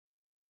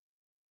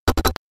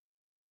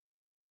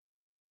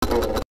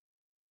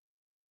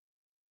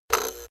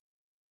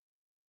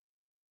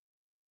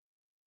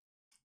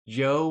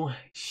Joe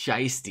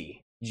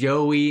Shiesty,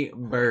 Joey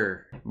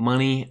Burr,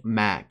 Money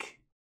Mac.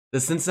 The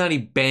Cincinnati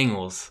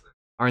Bengals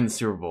are in the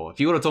Super Bowl. If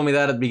you would have told me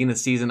that at the beginning of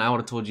the season, I would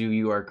have told you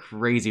you are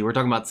crazy. We're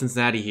talking about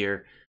Cincinnati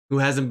here, who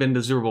hasn't been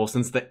to the Super Bowl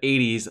since the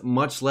 80s,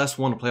 much less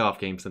won a playoff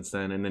game since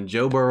then. And then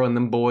Joe Burrow and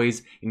them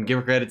boys, and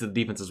give credit to the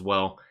defense as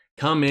well,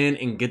 come in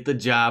and get the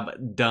job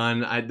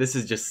done. This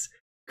is just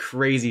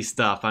crazy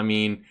stuff. I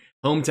mean,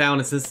 hometown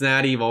in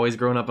Cincinnati, you've always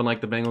grown up in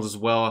like the Bengals as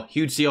well.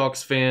 Huge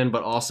Seahawks fan,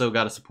 but also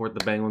got to support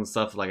the Bengals and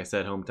stuff. Like I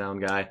said, hometown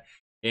guy.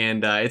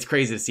 And it's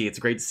crazy to see. It's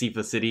great to see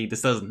for the city.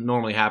 This doesn't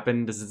normally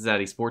happen to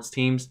Cincinnati sports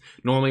teams.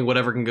 Normally,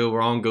 whatever can go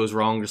wrong goes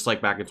wrong, just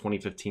like back in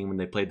 2015 when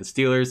they played the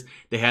Steelers.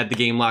 They had the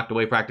game locked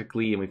away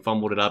practically, and we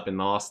fumbled it up and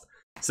lost.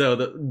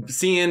 So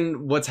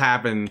seeing what's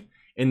happened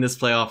in this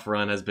playoff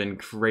run has been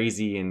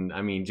crazy. And,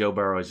 I mean, Joe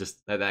Burrow is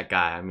just that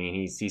guy. I mean,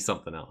 he's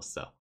something else,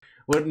 so.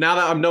 Well, now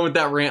that I'm done with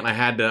that rant, I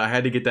had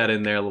to get that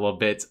in there a little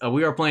bit.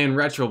 We are playing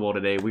Retro Bowl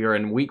today. We are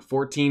in week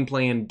 14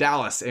 playing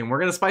Dallas, and we're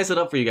going to spice it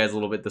up for you guys a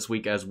little bit this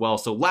week as well.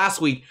 So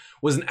last week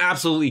was an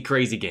absolutely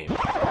crazy game.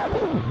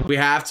 We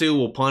have to,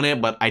 we'll punt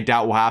it, but I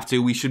doubt we'll have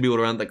to. We should be able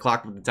to run the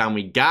clock with the time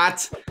we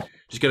got.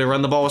 Just going to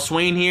run the ball with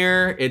Swain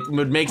here. It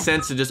would make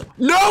sense to just...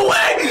 No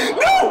way!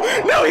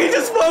 No, he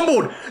just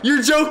fumbled.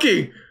 You're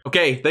joking.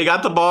 Okay, they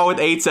got the ball with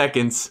 8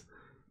 seconds.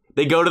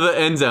 They go to the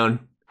end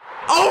zone.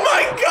 Oh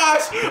my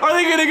gosh! Are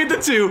they gonna get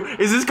the 2?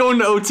 Is this going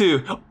to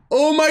O2?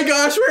 Oh my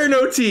gosh, we're in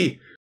OT.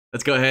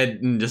 Let's go ahead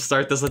and just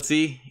start this. Let's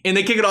see. And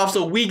they kick it off,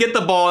 so we get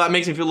the ball. That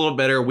makes me feel a little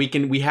better.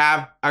 We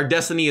have our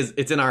destiny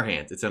it's in our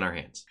hands. It's in our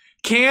hands.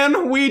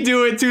 Can we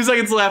do it? 2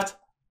 seconds left.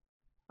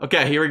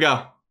 Okay, here we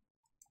go.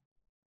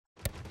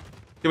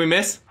 Did we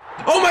miss?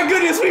 Oh my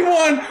goodness, we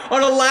won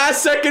on a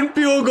last second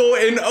field goal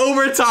in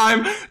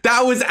overtime.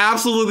 That was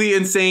absolutely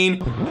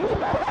insane.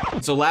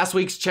 So last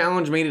week's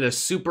challenge made it a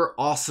super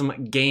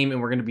awesome game, and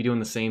we're going to be doing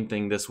the same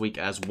thing this week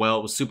as well.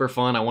 It was super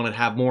fun. I wanted to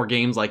have more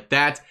games like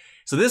that.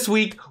 So this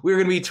week, we're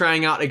going to be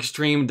trying out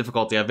extreme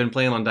difficulty. I've been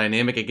playing on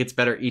dynamic. It gets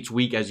better each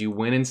week as you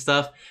win and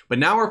stuff. But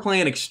now we're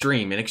playing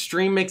extreme, and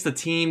extreme makes the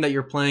team that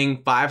you're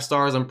playing 5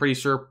 stars, I'm pretty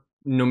sure,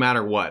 no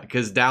matter what.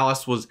 Because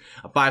Dallas was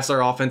a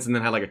 5-star offense and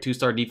then had like a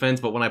 2-star defense.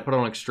 But when I put it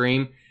on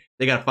extreme,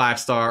 they got a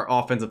 5-star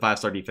offense and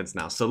 5-star defense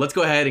now. So let's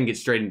go ahead and get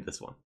straight into this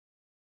one.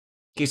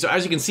 Okay, so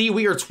as you can see,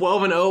 we are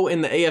 12-0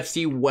 in the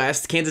AFC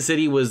West. Kansas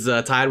City was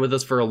tied with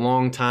us for a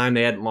long time.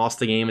 They hadn't lost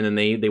the game, and then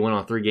they went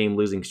on a 3-game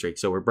losing streak.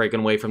 So we're breaking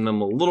away from them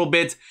a little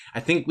bit.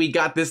 I think we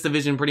got this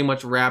division pretty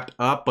much wrapped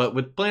up. But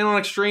with playing on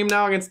extreme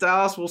now against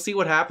Dallas, we'll see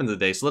what happens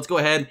today. So let's go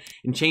ahead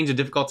and change the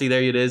difficulty.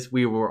 There it is.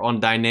 We were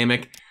on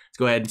dynamic. Let's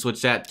go ahead and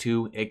switch that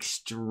to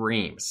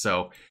extreme.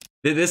 So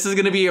this is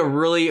going to be a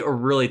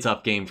really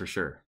tough game for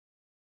sure.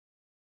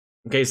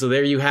 Okay, so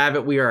there you have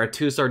it. We are a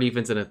 2-star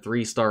defense and a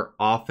 3-star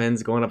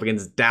offense going up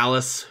against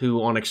Dallas,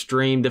 who on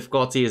extreme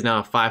difficulty is now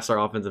a 5-star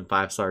offense and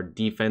 5-star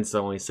defense,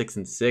 so only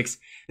 6-6.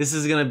 This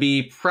is going to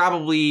be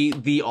probably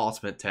the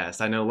ultimate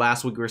test. I know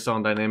last week we were still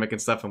on dynamic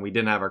and stuff, and we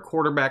didn't have our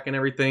quarterback and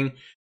everything,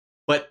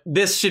 but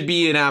this should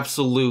be an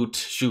absolute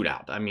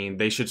shootout. I mean,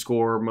 they should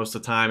score most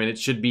of the time, and it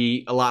should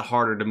be a lot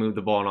harder to move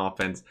the ball on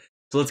offense.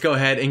 So let's go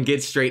ahead and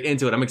get straight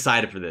into it. I'm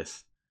excited for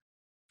this.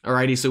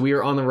 Alrighty, so we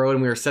are on the road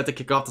and we are set to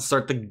kick off to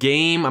start the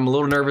game. I'm a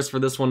little nervous for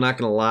this one, not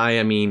going to lie.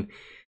 I mean,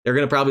 they're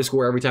going to probably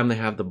score every time they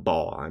have the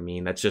ball. I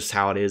mean, that's just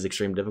how it is,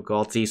 extreme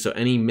difficulty. So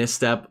any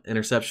misstep,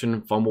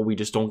 interception, fumble, we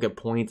just don't get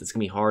points. It's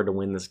going to be hard to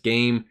win this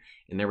game.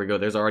 And there we go.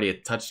 There's already a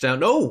touchdown.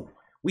 No,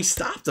 we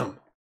stopped them.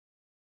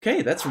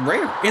 Okay, that's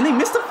rare. And they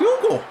missed a field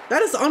goal.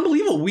 That is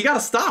unbelievable. We got to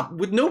stop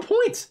with no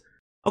points.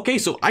 Okay,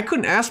 so I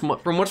couldn't ask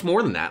for much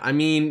more than that. I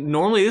mean,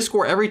 normally they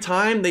score every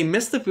time. They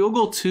missed the field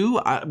goal too.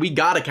 We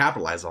got to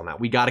capitalize on that.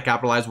 We got to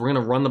capitalize. We're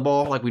going to run the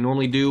ball like we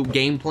normally do.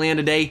 Game plan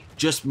today,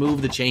 just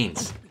move the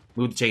chains.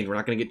 Move the chains. We're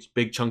not going to get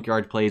big chunk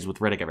yard plays with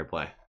Riddick every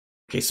play.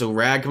 Okay, so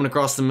Rag coming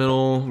across the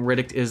middle.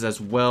 Riddick is as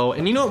well.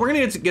 And you know what? We're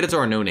going to get it to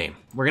our no name.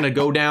 We're going to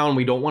go down.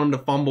 We don't want him to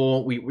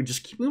fumble. We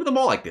just keep moving the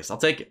ball like this. I'll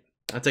take it.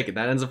 I'll take it.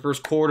 That ends the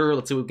first quarter.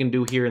 Let's see what we can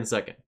do here in a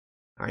second.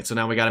 All right, so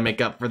now we got to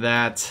make up for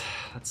that.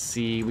 Let's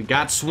see. We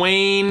got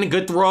Swain.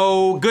 Good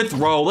throw. Good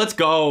throw. Let's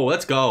go.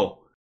 Let's go.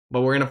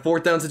 But we're in a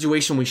 4th down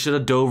situation. We should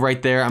have dove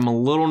right there. I'm a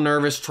little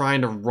nervous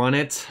trying to run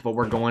it, but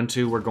we're going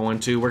to. We're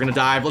going to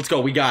dive. Let's go.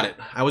 We got it.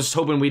 I was just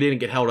hoping we didn't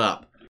get held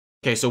up.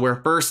 Okay, so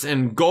we're 1st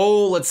and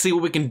goal. Let's see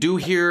what we can do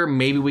here.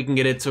 Maybe we can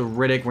get it to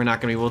Riddick. We're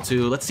not going to be able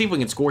to. Let's see if we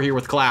can score here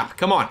with Clapp.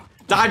 Come on.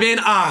 Dive in.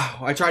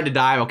 I tried to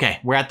dive. Okay,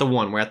 we're at the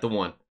 1. We're at the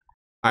 1.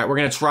 All right, we're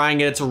going to try and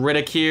get it to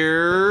Riddick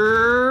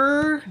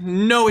here.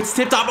 No, it's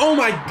tipped off. Oh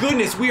my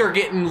goodness, we are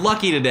getting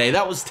lucky today.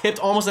 That was tipped,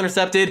 almost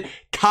intercepted.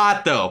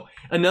 Caught though.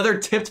 Another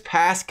tipped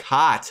pass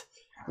caught.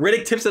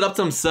 Riddick tips it up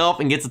to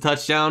himself and gets a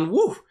touchdown.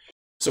 Woo.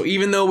 So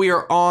even though we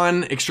are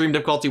on extreme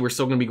difficulty, we're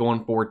still going to be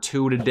going for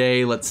 2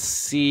 today. Let's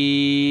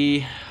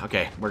see.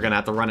 Okay, we're going to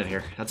have to run it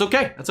here. That's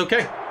okay. That's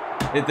okay.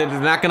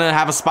 They're not going to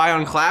have a spy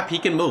on Clapp. He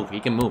can move. He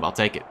can move. I'll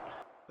take it.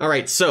 All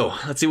right, so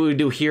let's see what we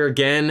do here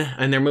again.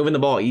 And they're moving the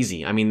ball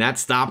easy. I mean, that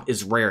stop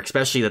is rare,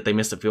 especially that they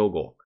missed a field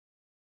goal.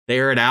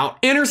 Air it out.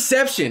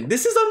 Interception.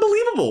 This is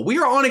unbelievable. We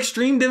are on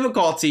extreme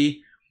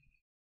difficulty,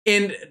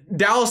 and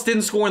Dallas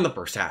didn't score in the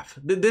first half.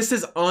 This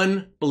is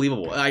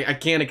unbelievable. I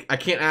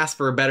can't ask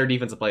for a better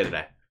defensive play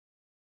today.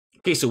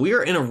 Okay, so we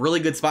are in a really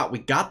good spot. We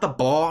got the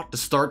ball to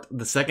start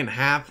the second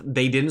half.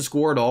 They didn't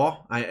score at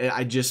all.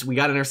 We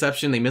got an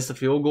interception. They missed a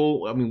field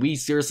goal. I mean, we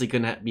seriously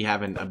couldn't be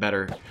having a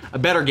better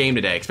game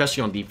today,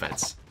 especially on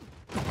defense.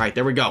 All right,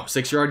 there we go.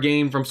 6-yard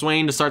game from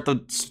Swain to start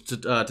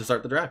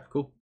the drive.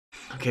 Cool.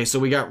 Okay, so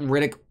we got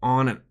Riddick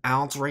on and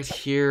out right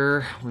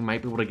here. We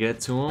might be able to get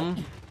to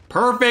him.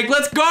 Perfect.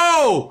 Let's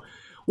go.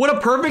 What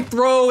a perfect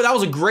throw. That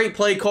was a great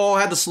play call.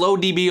 Had the slow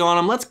DB on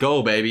him. Let's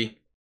go, baby.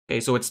 Okay,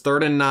 so it's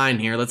 3rd and 9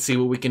 here. Let's see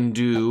what we can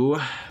do.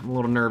 I'm a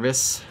little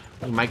nervous.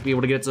 We might be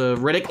able to get it to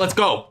Riddick. Let's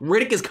go.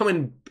 Riddick is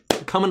coming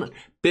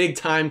big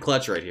time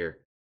clutch right here.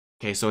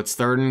 Okay, so it's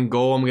 3rd and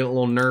goal. I'm getting a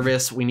little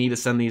nervous. We need to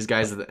send these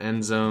guys to the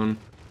end zone.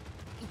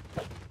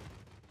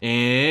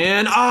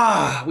 And,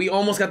 we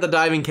almost got the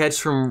diving catch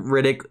from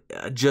Riddick.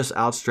 Just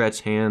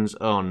outstretched hands.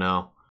 Oh,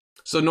 no.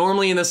 So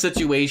normally in this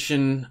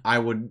situation, I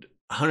would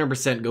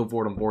 100% go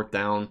for it on 4th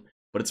down.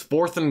 But it's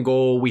 4th and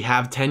goal. We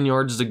have 10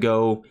 yards to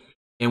go.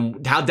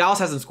 And how Dallas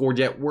hasn't scored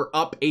yet. We're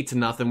up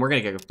 8-0. We're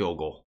going to get a field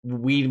goal.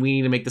 We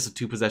need to make this a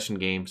 2-possession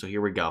game. So here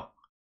we go.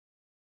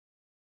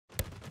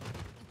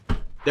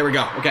 There we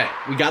go. Okay,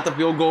 we got the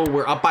field goal.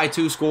 We're up by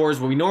 2 scores.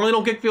 Well, we normally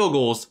don't kick field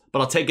goals, but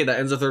I'll take it. That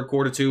ends the 3rd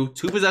quarter too.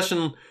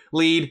 2-possession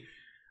lead.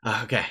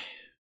 Okay.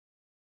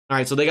 All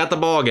right, so they got the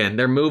ball again.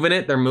 They're moving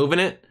it. They're moving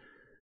it.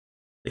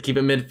 They keep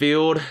it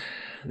midfield.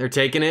 They're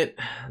taking it.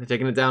 They're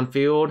taking it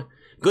downfield.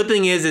 Good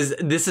thing is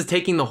this is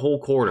taking the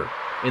whole quarter,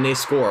 and they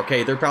score.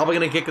 Okay, they're probably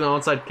going to kick an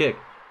onside kick.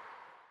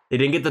 They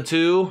didn't get the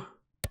 2.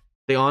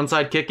 They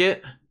onside kick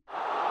it,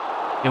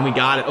 and we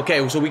got it.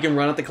 Okay, so we can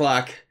run at the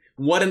clock.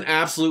 What an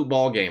absolute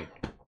ball game.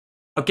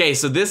 Okay,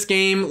 so this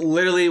game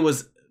literally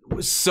was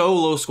so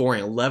low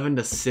scoring,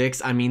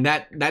 11-6. I mean,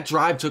 that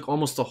drive took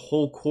almost a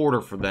whole quarter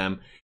for them.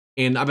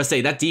 And I'm gonna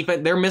say that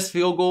defense, their missed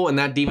field goal and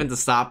that defensive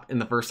stop in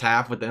the first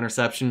half with the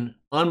interception,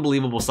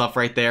 unbelievable stuff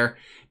right there.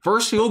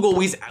 First field goal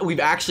we've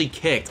actually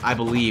kicked, I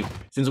believe,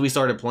 since we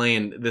started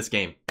playing this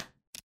game.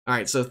 All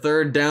right, so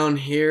 3rd down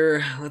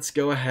here. Let's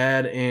go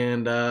ahead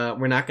and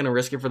we're not gonna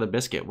risk it for the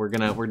biscuit. We're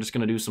just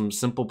gonna do some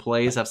simple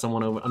plays, have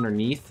someone over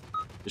underneath,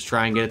 just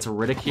try and get it to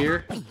Riddick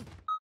here.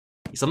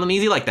 Something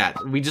easy like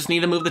that. We just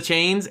need to move the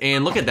chains,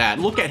 and look at that.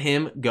 Look at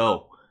him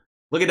go.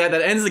 Look at that.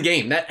 That ends the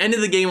game. That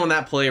ended the game on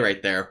that play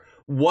right there.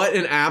 What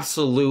an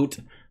absolute...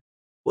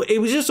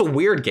 It was just a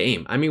weird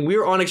game. I mean, we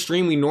were on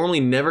extreme. We normally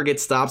never get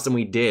stops, and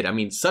we did. I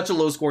mean, such a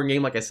low-scoring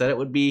game. Like I said, it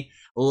would be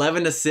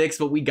 11-6,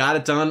 but we got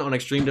it done on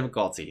extreme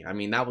difficulty. I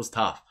mean, that was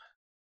tough.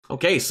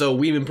 Okay, so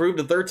we've improved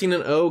to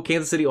 13-0.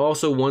 Kansas City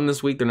also won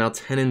this week. They're now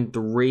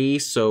 10-3.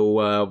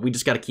 So we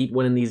just got to keep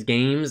winning these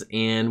games,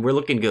 and we're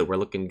looking good. We're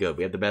looking good.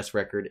 We have the best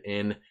record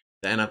in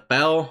the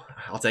NFL.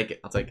 I'll take it.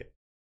 I'll take it.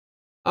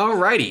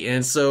 Alrighty,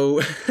 and so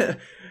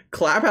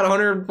Clapp had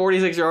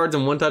 146 yards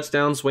and 1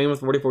 touchdown. Swain with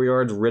 44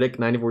 yards. Riddick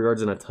 94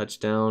 yards and a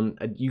touchdown.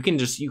 You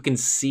can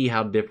see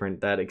how different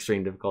that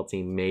extreme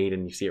difficulty made,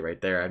 and you see it right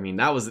there. I mean,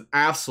 that was an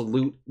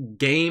absolute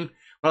game.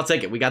 But I'll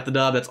take it. We got the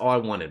dub. That's all I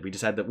wanted.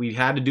 We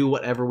had to do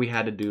whatever we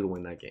had to do to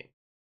win that game.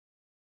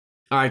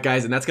 All right,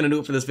 guys, and that's going to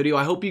do it for this video.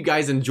 I hope you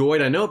guys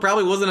enjoyed. I know it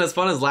probably wasn't as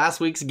fun as last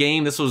week's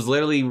game. This was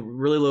literally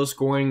really low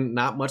scoring,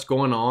 not much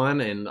going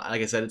on. And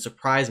like I said, it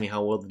surprised me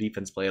how well the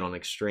defense played on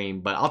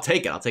extreme. But I'll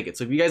take it. I'll take it.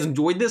 So if you guys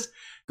enjoyed this,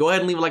 go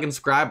ahead and leave a like and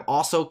subscribe.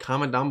 Also,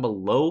 comment down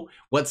below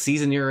what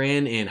season you're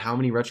in and how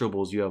many Retro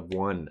Bowls you have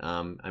won.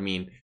 I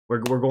mean, we're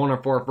going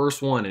for our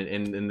first one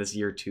in this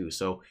year too.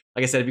 So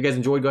like I said, if you guys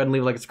enjoyed, go ahead and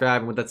leave a like and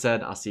subscribe. And with that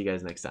said, I'll see you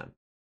guys next time.